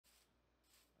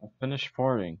I finished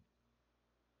farting.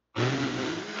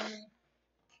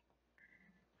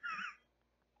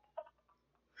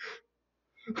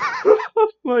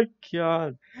 Oh my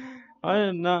god. I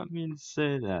did not mean to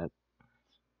say that.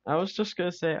 I was just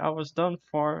gonna say I was done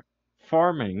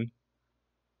farming,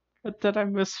 but then I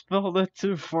misspelled it to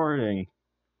farting.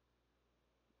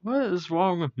 What is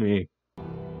wrong with me?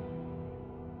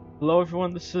 Hello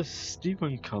everyone, this is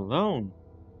Stephen Cologne,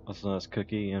 also known as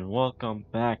Cookie, and welcome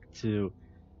back to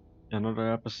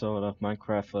another episode of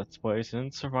Minecraft Let's Plays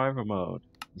in Survivor Mode.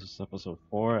 This is episode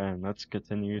 4, and let's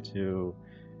continue to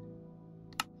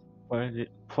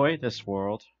play this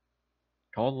world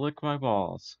called Lick My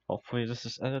Balls. Hopefully this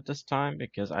is edited this time,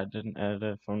 because I didn't edit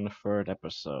it from the third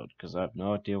episode, because I have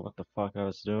no idea what the fuck I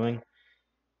was doing.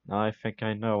 Now I think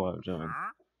I know what I'm doing.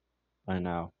 I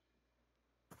know.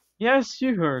 Yes,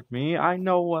 you heard me. I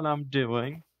know what I'm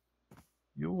doing.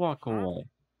 You walk away.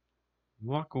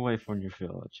 Walk away from your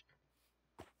village.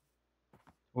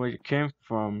 Where you came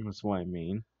from is what I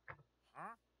mean.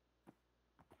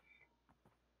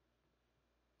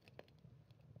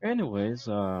 Anyways,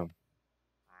 got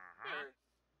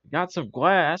some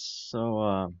glass,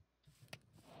 so,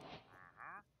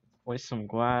 place some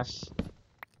glass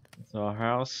into our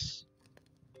house.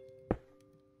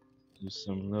 Do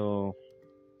some little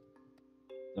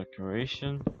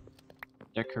decoration.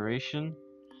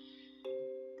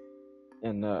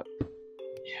 And, yeah,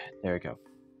 there we go.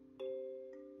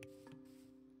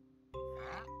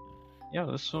 Yeah,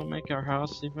 this will make our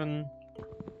house even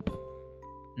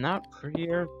not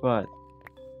prettier, but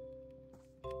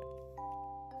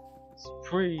it's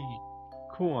pretty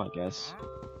cool, I guess.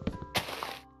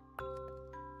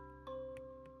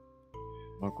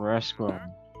 More grass growing,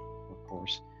 of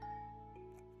course.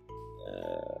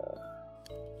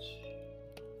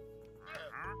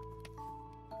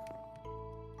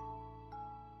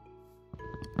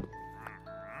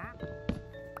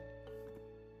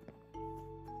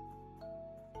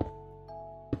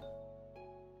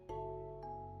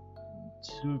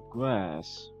 Two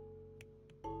glass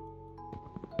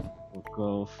will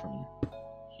go from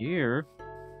here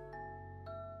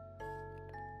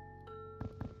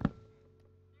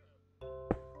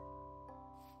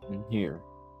and here.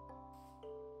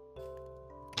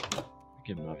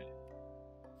 Get my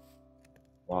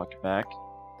walk back.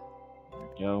 There we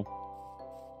go.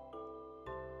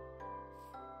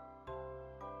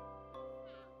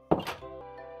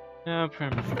 Yeah, I'm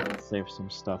pretty much gonna save some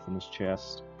stuff in this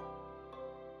chest.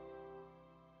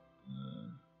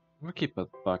 We'll keep a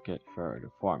bucket for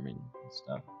the farming and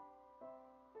stuff.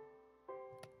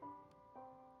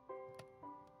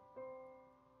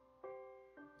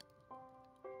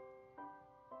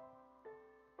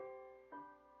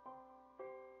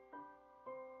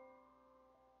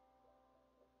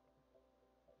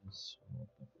 This will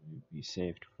definitely be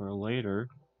saved for later.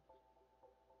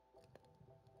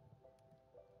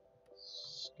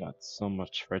 It's got so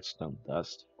much redstone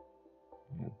dust.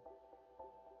 Yeah.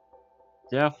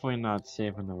 Definitely not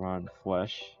saving the rotten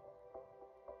flesh.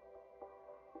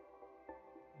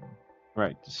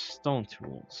 Right, the stone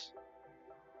tools.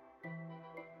 There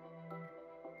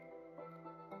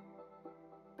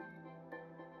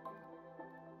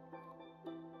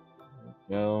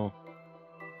we go.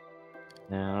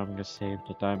 Now I'm gonna save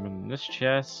the diamond in this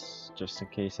chest, just in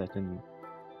case I didn't.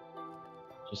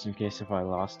 Just in case if I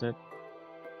lost it.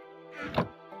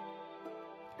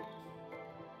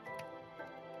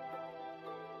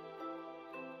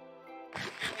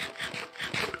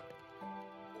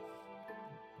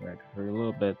 Right, for a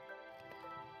little bit.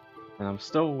 And I'm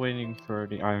still waiting for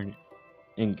the iron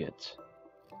ingot.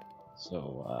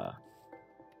 So,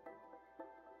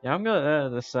 yeah, I'm gonna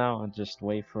edit this out and just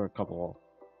wait for a couple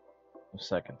of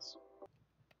seconds.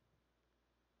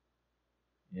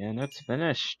 And it's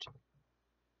finished.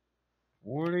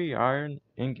 40 iron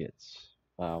ingots.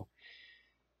 Wow.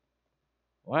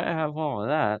 Why I have all of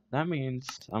that? That means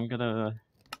I'm gonna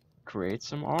create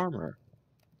some armor.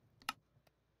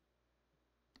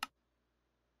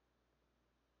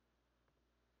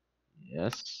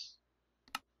 Yes.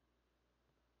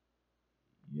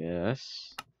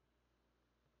 Yes.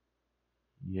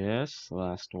 Yes,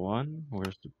 last one.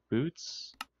 Where's the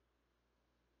boots?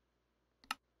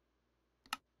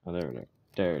 Oh, there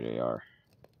they are.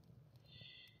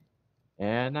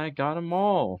 And I got them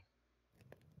all.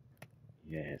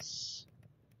 Yes.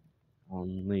 I'll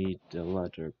need the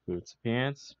leather boots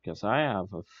pants because I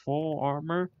have a full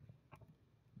armor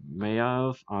made out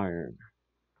of iron.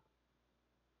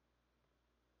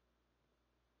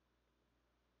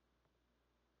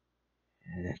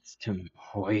 And it's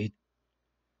complete.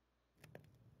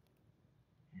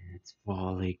 It's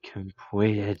fully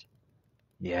completed.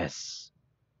 Yes.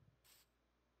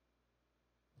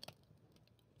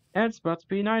 And it's about to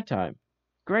be nighttime.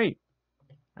 Great.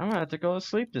 I'm gonna have to go to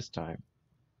sleep this time.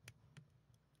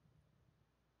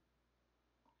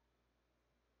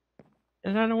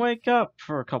 And then wake up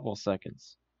for a couple of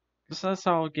seconds. Because that's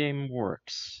how a game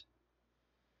works.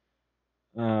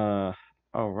 Oh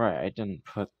right, I didn't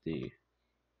put the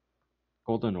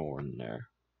golden ore in there.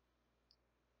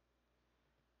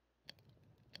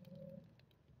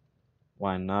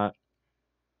 Why not?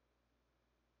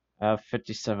 I have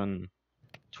 57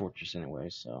 torches anyway,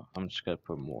 so I'm just gonna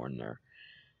put more in there.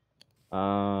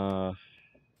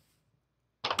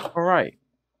 Alright.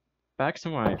 Back to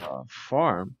my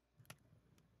farm.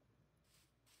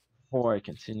 Before I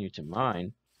continue to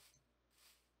mine.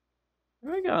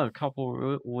 I got a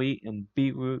couple wheat and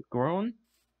beetroot grown.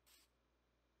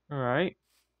 Alright.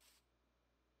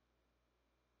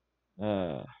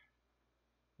 Uh,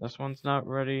 this one's not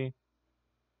ready.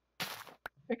 I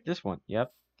think this one.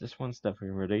 Yep, this one's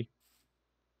definitely ready.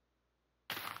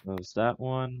 There's that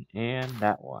one and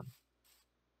that one.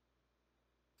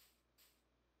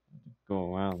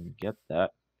 Go around and get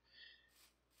that.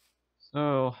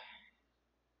 So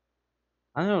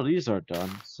I know these are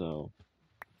done, so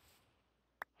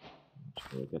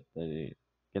I'm just gonna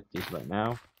get these right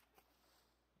now.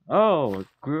 Oh, it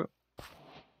grew.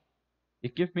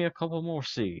 It gives me a couple more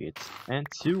seeds and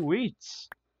 2 wheats.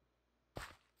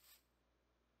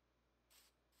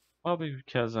 Probably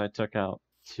because I took out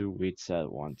 2 wheats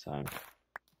at one time.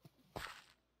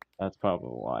 That's probably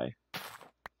why.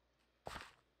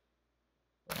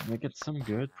 Making some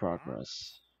good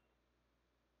progress.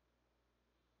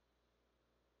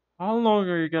 How long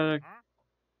are you gonna...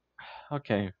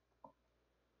 Okay.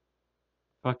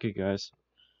 Fuck you guys.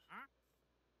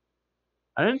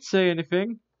 I didn't say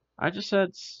anything. I just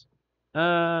said,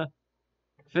 uh,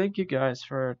 thank you guys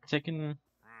for taking...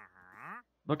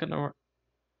 looking over...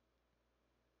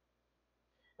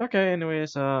 Okay,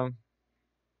 anyways, back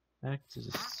to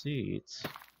the seeds.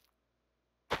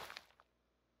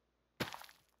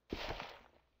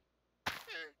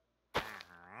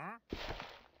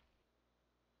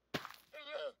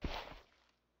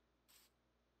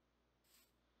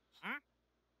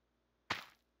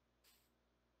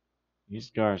 These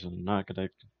guys are not gonna...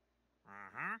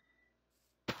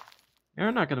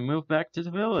 You're not gonna move back to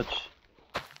the village.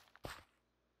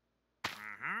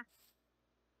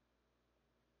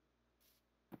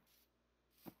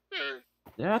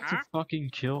 That's a fucking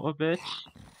kill a bitch.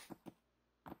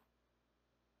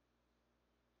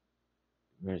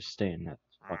 You're gonna stay in that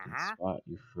fucking spot,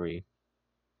 you free.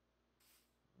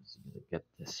 Let's get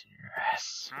this here.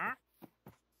 Yes.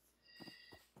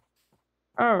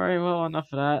 Alright, well, enough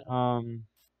of that.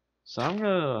 So I'm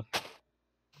gonna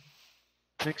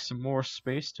make some more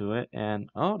space to it, and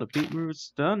oh, the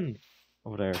beetroot's done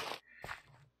over there.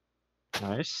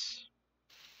 Nice.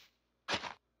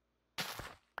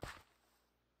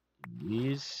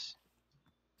 These.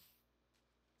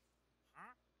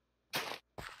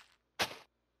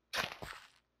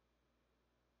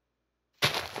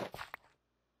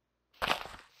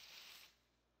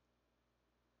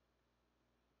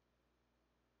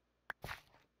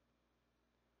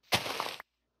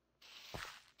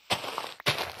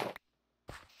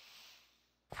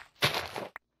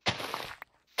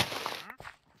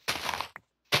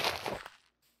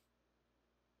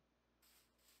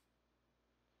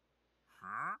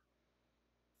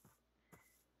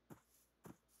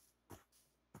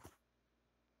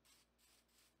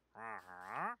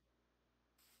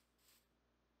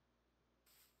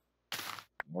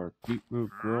 More beetroot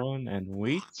growing and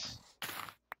wheat. I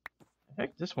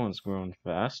think this one's growing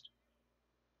fast.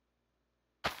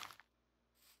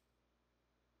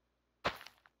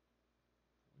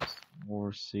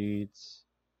 More seeds.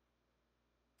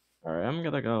 Alright, I'm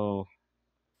gonna go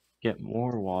get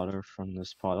more water from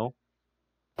this puddle.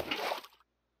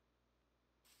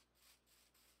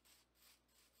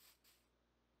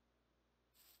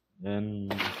 Then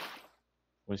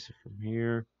place it from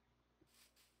here.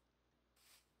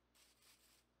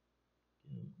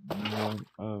 More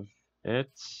of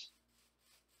it.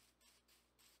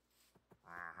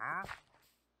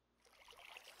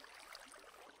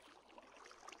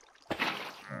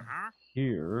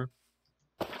 Here.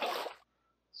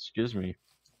 Excuse me.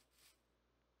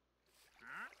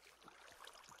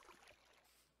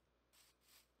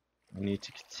 I need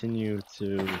to continue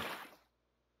to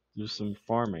do some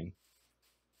farming.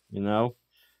 You know?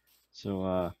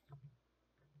 So,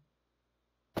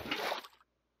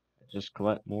 just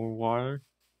collect more water.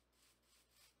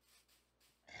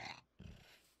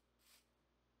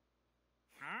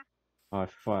 Oh, I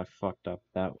thought I fucked up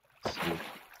that one.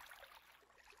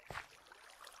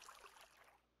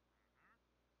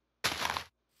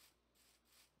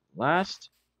 Last?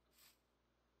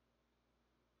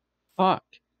 Fuck.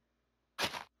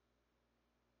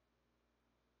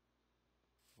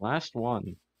 Last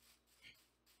one.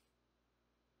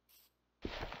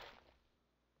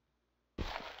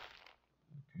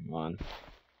 Come on.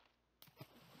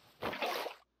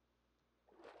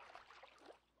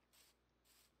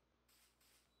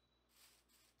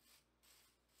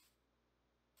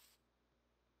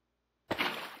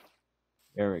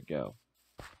 There we go.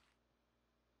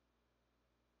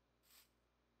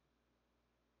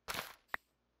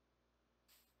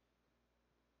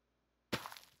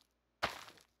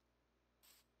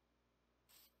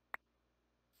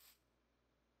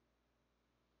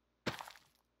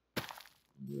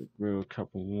 We grew a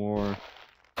couple more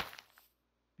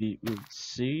beetroot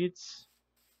seeds.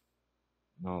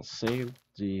 I'll save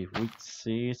the wheat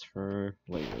seeds for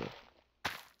later.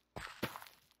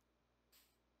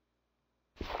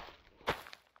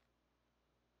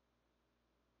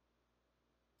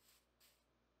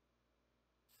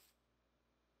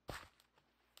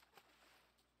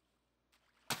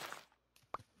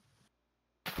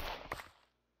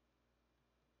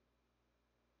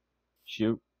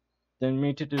 Shoot. Didn't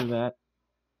mean to do that.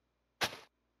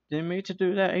 Didn't mean to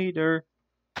do that either.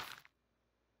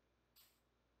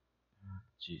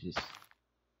 Jesus.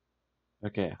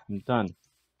 Okay, I'm done.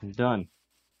 I'm done.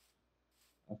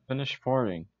 I finished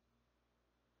farting.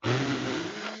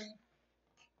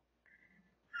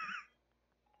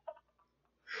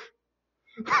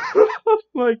 Oh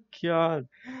my god.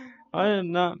 I did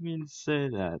not mean to say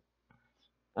that.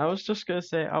 I was just gonna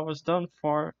say I was done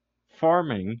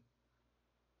farming,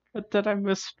 but then I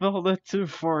misspelled it to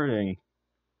farting.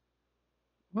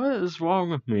 What is wrong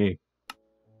with me?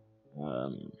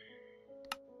 Um,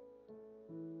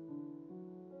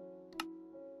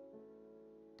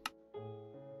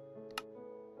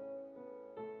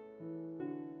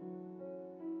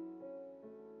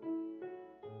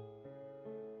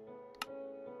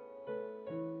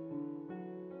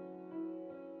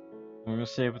 I'm gonna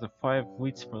save the 5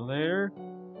 wheats for later,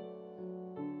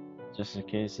 just in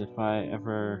case if I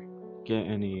ever get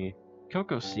any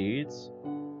cocoa seeds.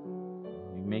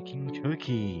 I'll be making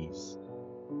cookies.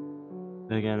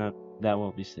 Again, that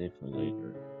will be saved for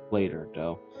later. Later,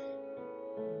 though.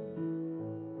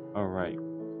 Alright.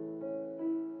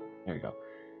 There we go.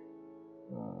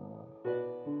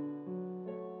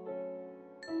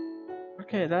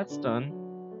 Okay, that's done.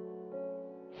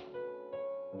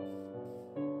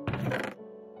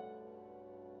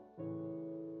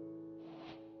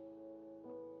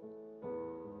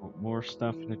 More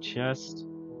stuff in the chest.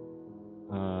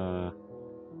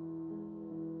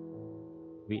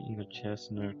 Wheat in the chest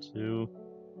in there too.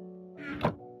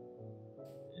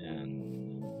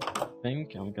 And I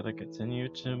think I'm gonna continue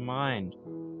to mine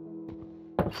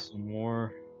some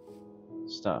more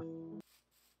stuff.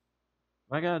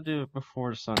 I gotta do it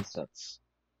before the sun sets.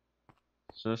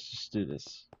 So let's just do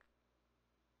this.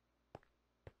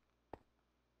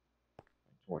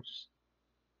 Torches.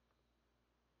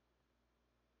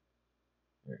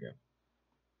 There we go.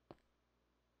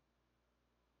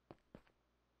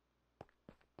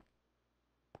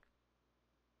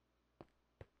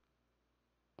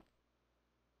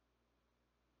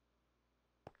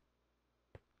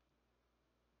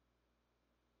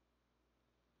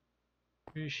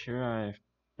 Pretty sure I've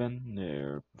been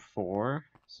there before,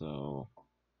 so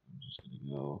I'm just gonna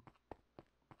go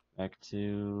back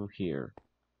to here.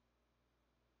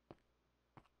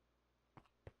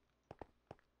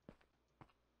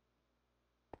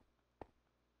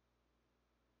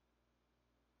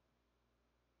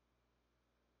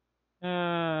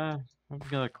 I'm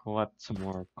gonna collect some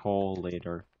more coal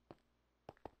later.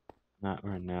 Not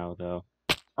right now, though.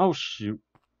 Oh, shoot.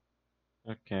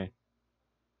 Okay.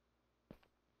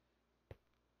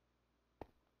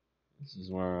 This is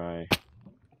where I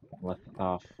left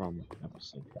off from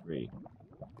episode 3.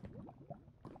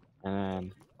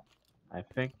 And I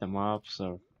think the mobs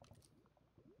have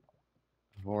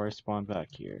already spawned back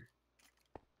here.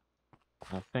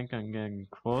 I think I'm getting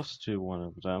close to one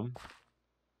of them.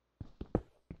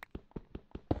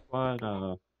 But,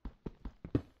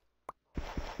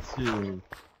 to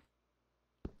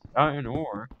iron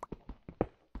ore.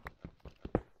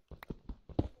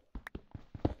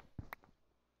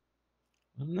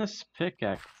 When this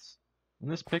pickaxe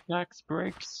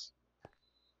breaks,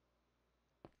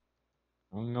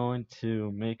 I'm going to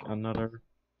make another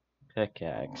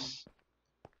pickaxe.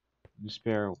 You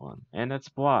spare one. And it's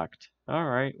blocked.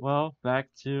 Alright, well, back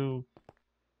to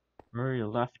where you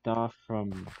left off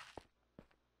from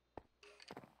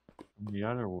the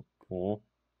other pool.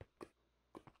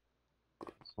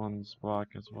 This one's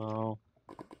blocked as well.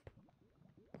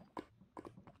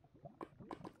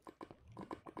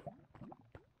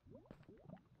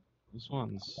 This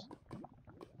one's...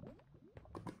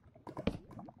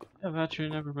 I've actually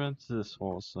never been to this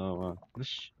hole, so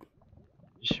this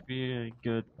should be a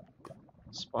good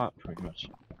spot, pretty much.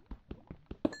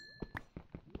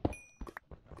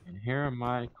 And here am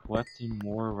I collecting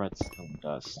more redstone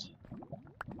dust.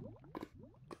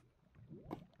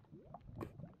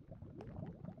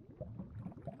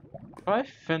 If I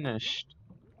finished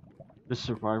the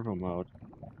survival mode,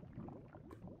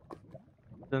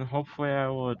 then hopefully I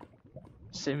would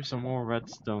save some more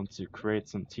redstone to create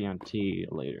some TNT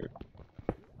later.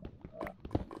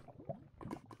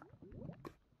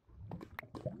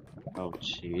 Oh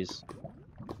jeez.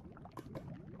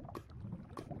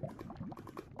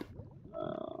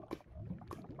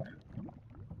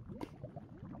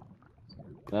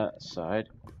 That aside.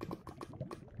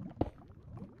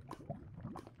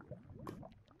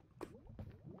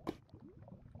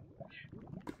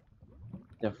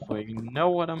 Definitely know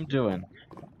what I'm doing.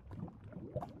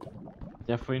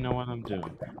 Definitely know what I'm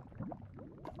doing.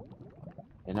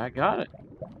 And I got it.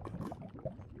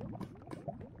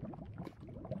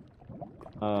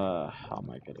 How am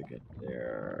I gonna get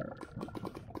there?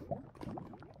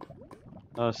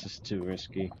 Oh, this is too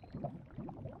risky.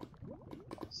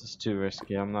 This is too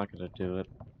risky, I'm not gonna do it.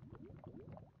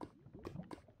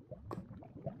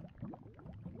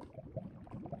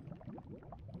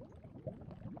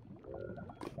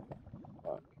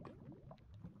 Fuck.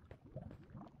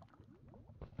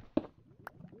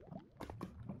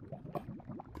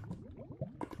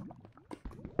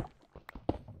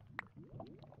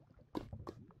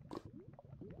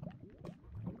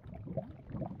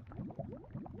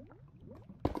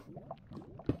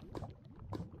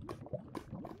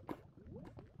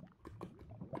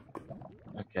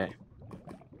 Okay.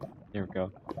 There we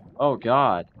go. Oh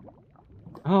god.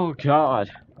 Oh god.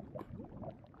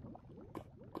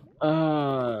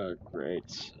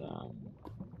 Great.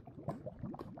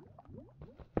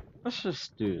 Let's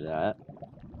just do that.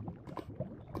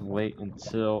 Wait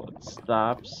until it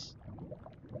stops.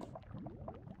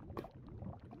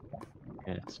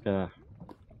 Okay, it's gonna...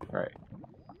 Right.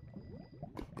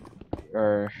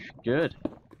 We're good.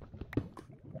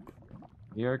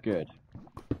 We are good.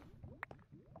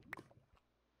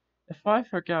 If I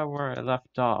forgot where I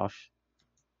left off,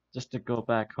 just to go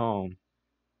back home,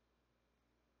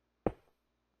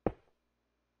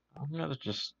 I'm gonna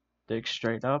just dig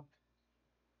straight up.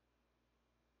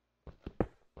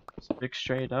 Just dig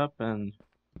straight up and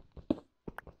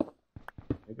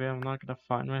maybe I'm not gonna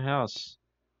find my house.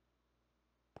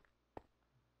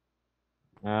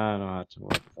 I don't have to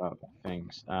worry about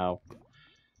things. Ow.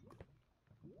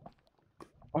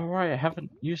 Alright, I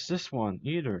haven't used this one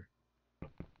either.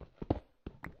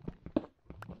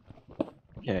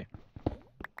 Okay.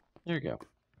 There you go.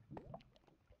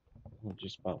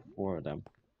 Just about 4 of them.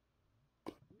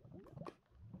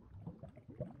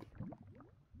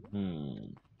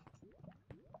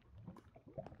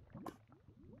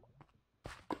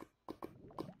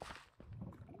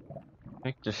 I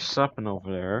think there's something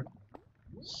over there.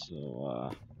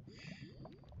 So,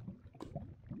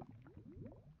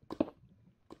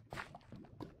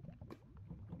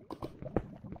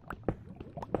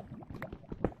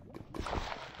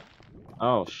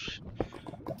 oh, of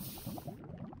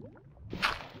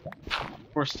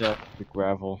course that the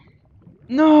gravel.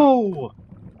 No!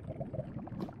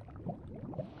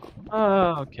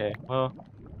 Okay, well,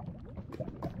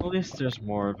 at least there's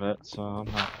more of it, so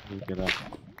I'm not really gonna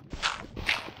be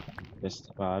pissed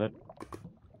about it.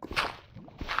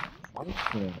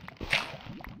 I'm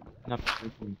not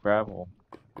freaking gravel.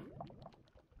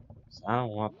 I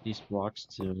don't want these blocks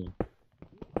to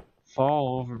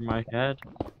fall over my head.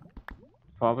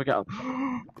 Probably got.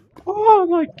 Oh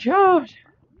my god!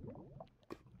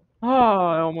 Oh,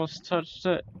 I almost touched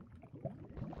it.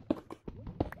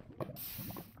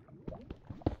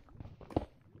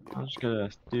 I'm just gonna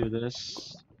do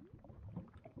this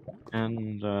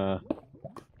and do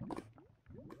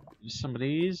some of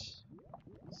these.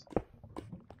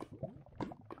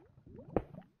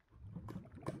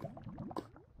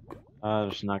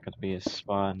 There's not gonna be a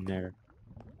spot in there,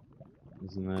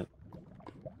 isn't it?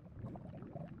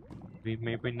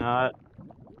 Maybe not.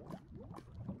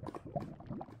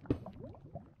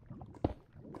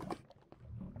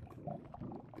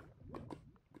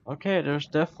 Okay, there's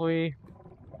definitely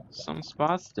some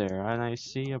spots there, and I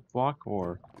see a block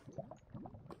ore.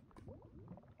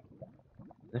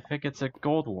 If think it's a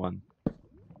gold one.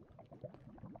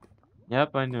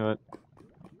 Yep, I knew it.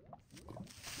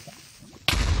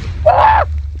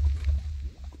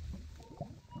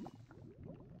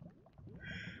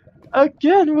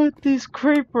 Again with these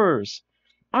creepers!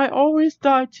 I always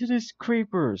die to these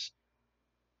creepers!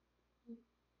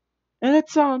 And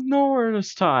it's out of nowhere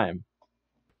this time!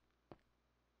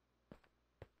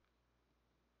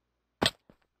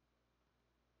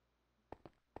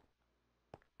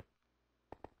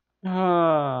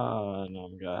 Ah, no,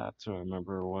 I'm gonna have to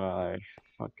remember why.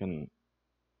 Fucking.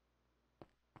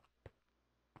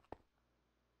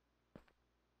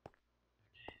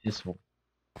 This one.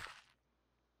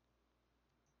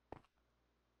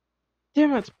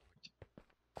 Damn it!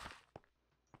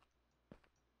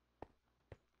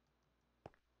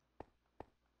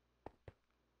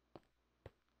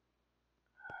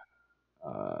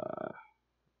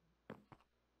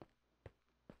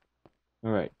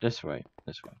 Alright, this way.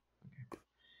 This way.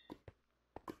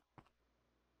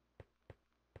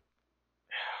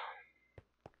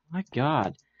 My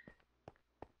god.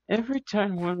 Every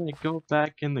time when I go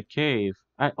back in the cave,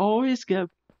 I always get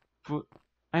blown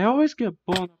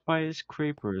up by these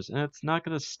creepers, and it's not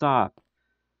gonna stop.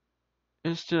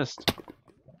 It's just,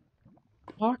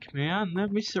 fuck, man, let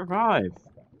me survive.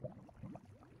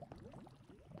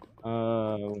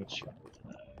 What should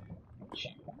I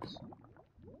choose?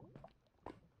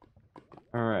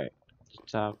 Alright,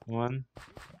 top one.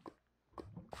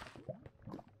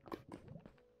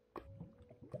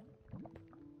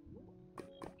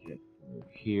 Get through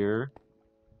here.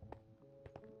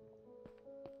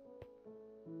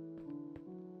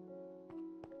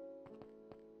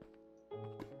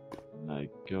 And I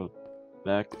go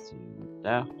back to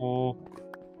that hole.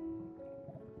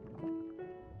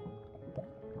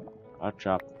 I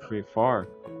dropped pretty far.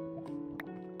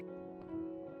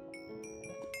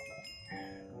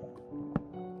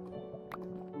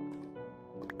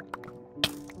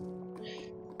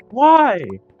 Why?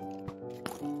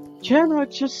 Can I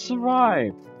just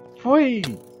survive?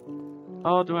 Please!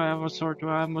 Oh, do I have a sword? Do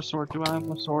I have a sword? Do I have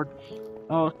a sword?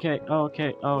 Okay,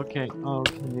 okay, okay,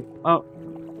 okay. Oh.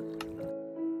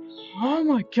 Oh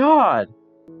my god!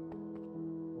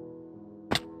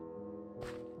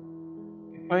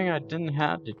 Thing I didn't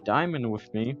have the diamond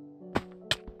with me.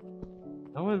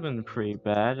 That would have been pretty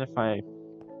bad if I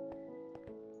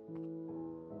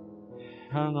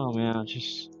don't know, man. I'm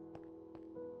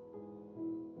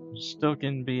still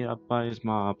getting beat up by these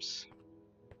mobs.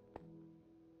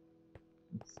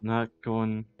 It's not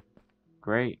going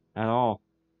great at all.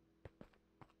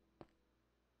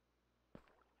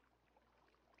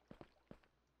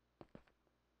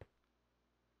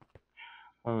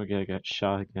 Oh, we're gonna get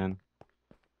shot again.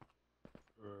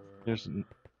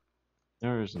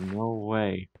 There is no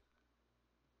way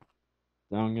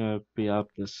that I'm gonna beat up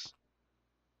this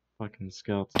fucking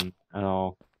skeleton at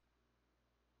all.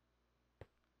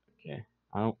 Okay,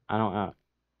 I don't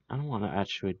want to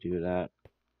actually do that.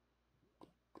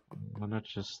 I want to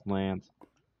just land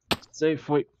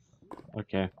safely.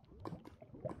 Okay.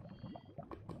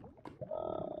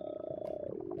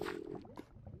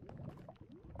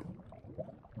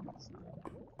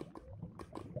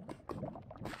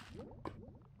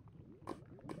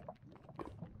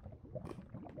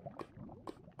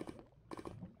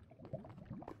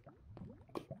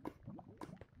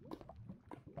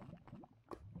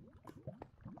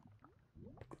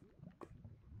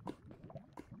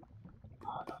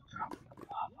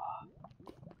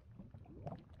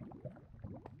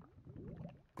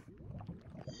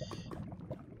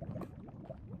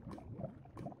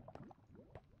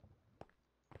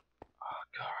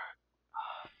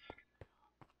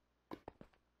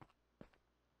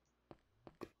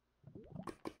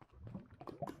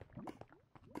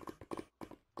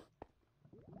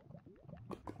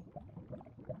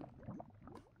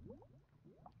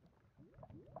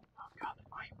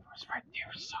 It's right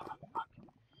there, son of a fuck.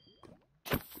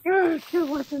 Get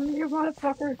away from me, you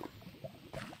motherfucker!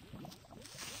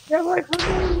 Get away from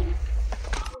me!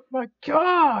 Oh my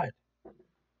god!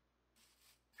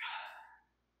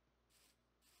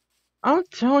 I'm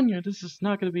telling you, this is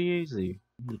not gonna be easy.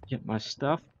 I need to get my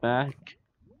stuff back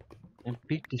and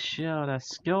beat the shit out of that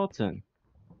skeleton.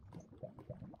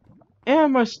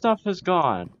 And my stuff is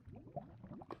gone.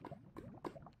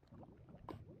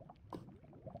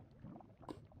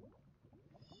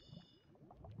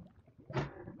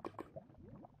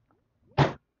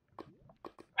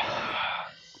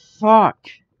 Fuck.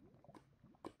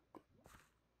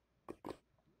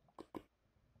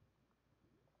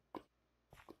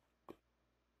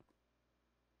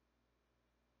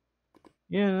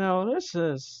 You know, this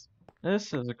is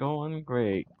going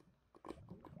great.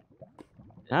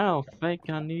 I don't think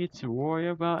I need to worry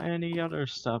about any other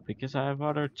stuff because I have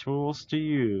other tools to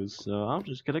use, so I'm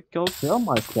just gonna go kill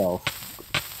myself.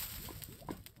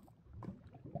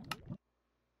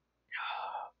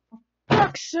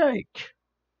 Fuck's sake!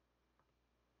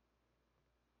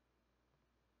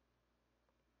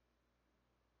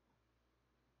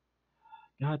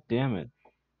 God damn it.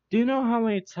 Do you know how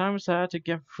many times I had to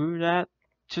get through that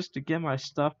just to get my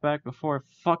stuff back before it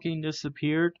fucking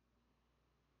disappeared?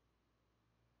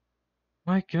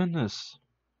 My goodness.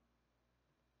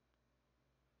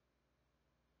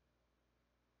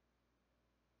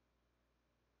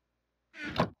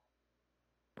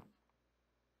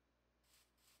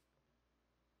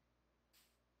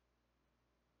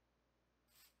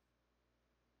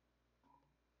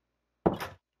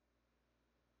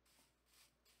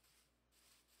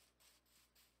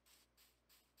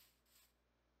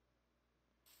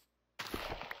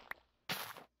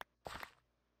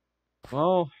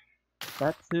 Well,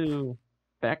 back to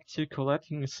back to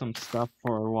collecting some stuff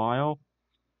for a while.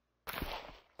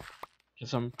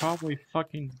 Cause I'm probably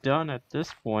fucking done at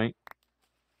this point.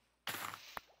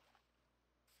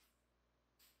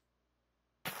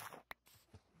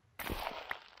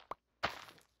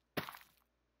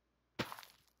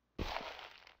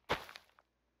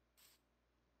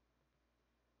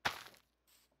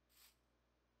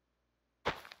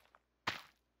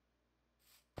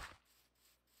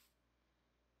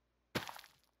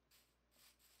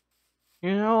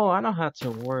 You know, I don't have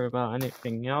to worry about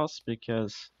anything else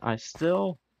because I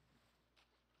still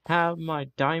have my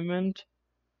diamond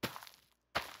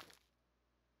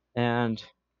and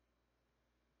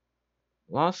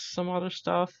lost some other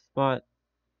stuff, but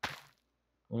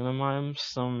I'm gonna mine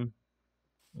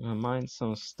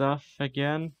some stuff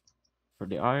again for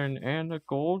the iron and the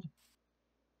gold.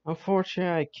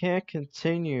 Unfortunately, I can't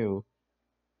continue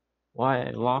why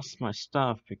I lost my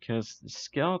stuff because the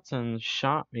skeleton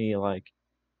shot me like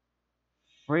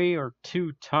 3 or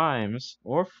 2 times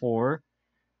or 4,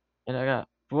 and I got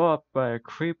blew up by a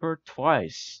creeper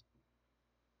twice.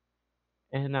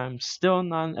 And I'm still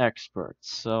not an expert,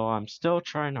 so I'm still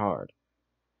trying hard.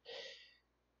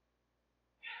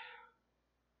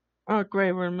 Oh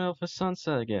great, we're in the middle of the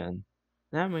sunset again.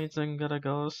 That means I'm gonna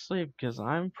go to sleep because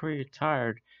I'm pretty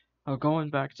tired of going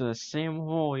back to the same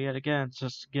hole yet again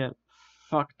just to get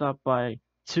fucked up by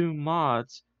 2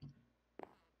 mods.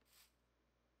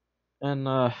 And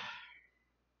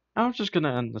I'm just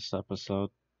gonna end this episode.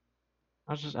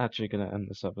 I'm just actually gonna end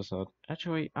this episode.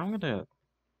 Actually,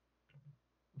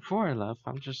 before I left,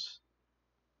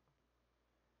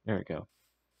 there we go.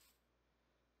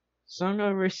 So I'm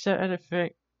gonna reset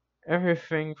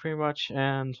everything pretty much,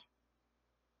 and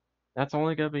that's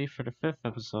only gonna be for the 5th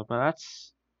episode, but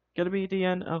that's gonna be the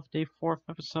end of the 4th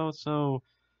episode, so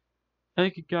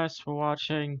thank you guys for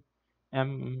watching,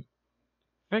 and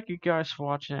thank you guys for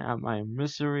watching at my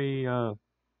misery,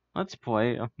 let's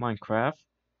play of Minecraft.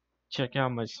 Check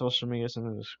out my social medias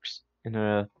in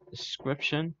the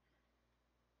description,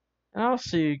 and I'll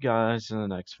see you guys in the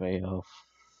next video.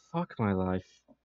 Fuck my life.